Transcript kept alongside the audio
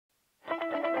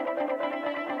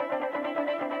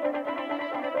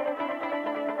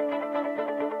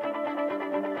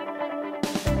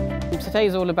So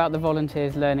today's all about the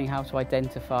volunteers learning how to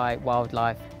identify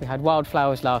wildlife. We had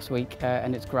wildflowers last week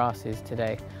and it's grasses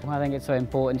today. I think it's so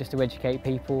important just to educate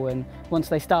people, and once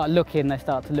they start looking, they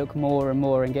start to look more and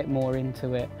more and get more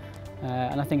into it.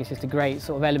 And I think it's just a great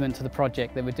sort of element to the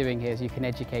project that we're doing here, is you can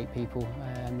educate people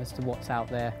as to what's out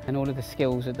there, and all of the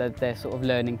skills that they're sort of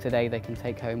learning today they can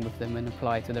take home with them and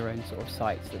apply to their own sort of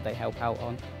sites that they help out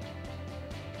on.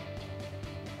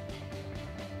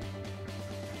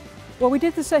 Well, we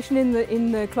did the session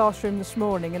in the classroom this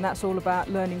morning, and that's all about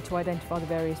learning to identify the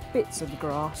various bits of the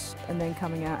grass and then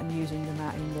coming out and using them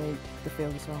out in the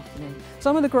field this afternoon.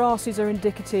 Some of the grasses are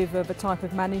indicative of a type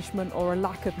of management or a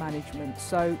lack of management,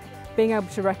 so being able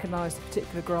to recognise the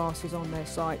particular grasses on their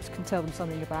sites can tell them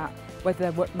something about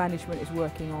whether their management is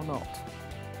working or not.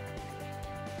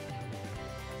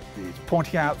 It's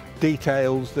pointing out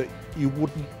details that you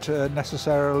wouldn't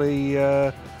necessarily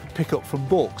pick up from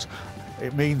books.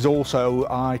 It means also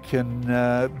I can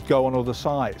go on other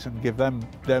sites and give them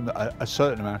a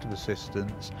certain amount of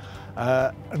assistance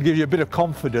and give you a bit of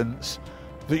confidence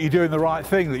that you're doing the right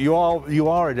thing, that you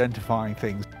are identifying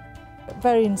things.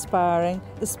 Very inspiring.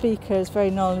 The speaker is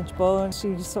very knowledgeable, and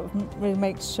she sort of really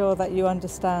makes sure that you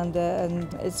understand it,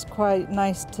 and it's quite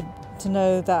nice to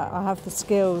know that I have the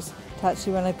skills to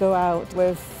actually, when I go out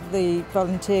with the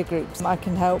volunteer groups, I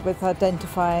can help with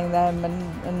identifying them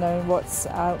and knowing what's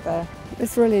out there.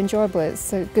 It's really enjoyable. It's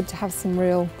so good to have some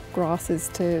real grasses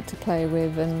to play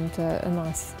with, and a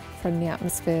nice friendly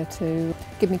atmosphere to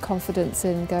give me confidence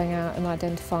in going out and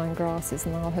identifying grasses,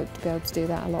 and I'll hope to be able to do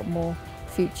that a lot more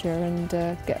future and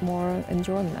get more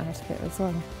enjoyment out of it as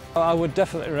well. I would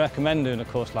definitely recommend doing a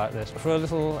course like this. For a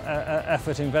little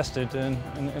effort invested in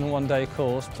a one-day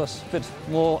course, plus a bit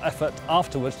more effort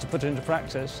afterwards to put into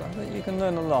practice, I think you can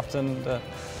learn a lot, and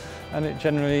it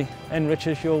generally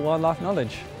enriches your wildlife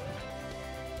knowledge.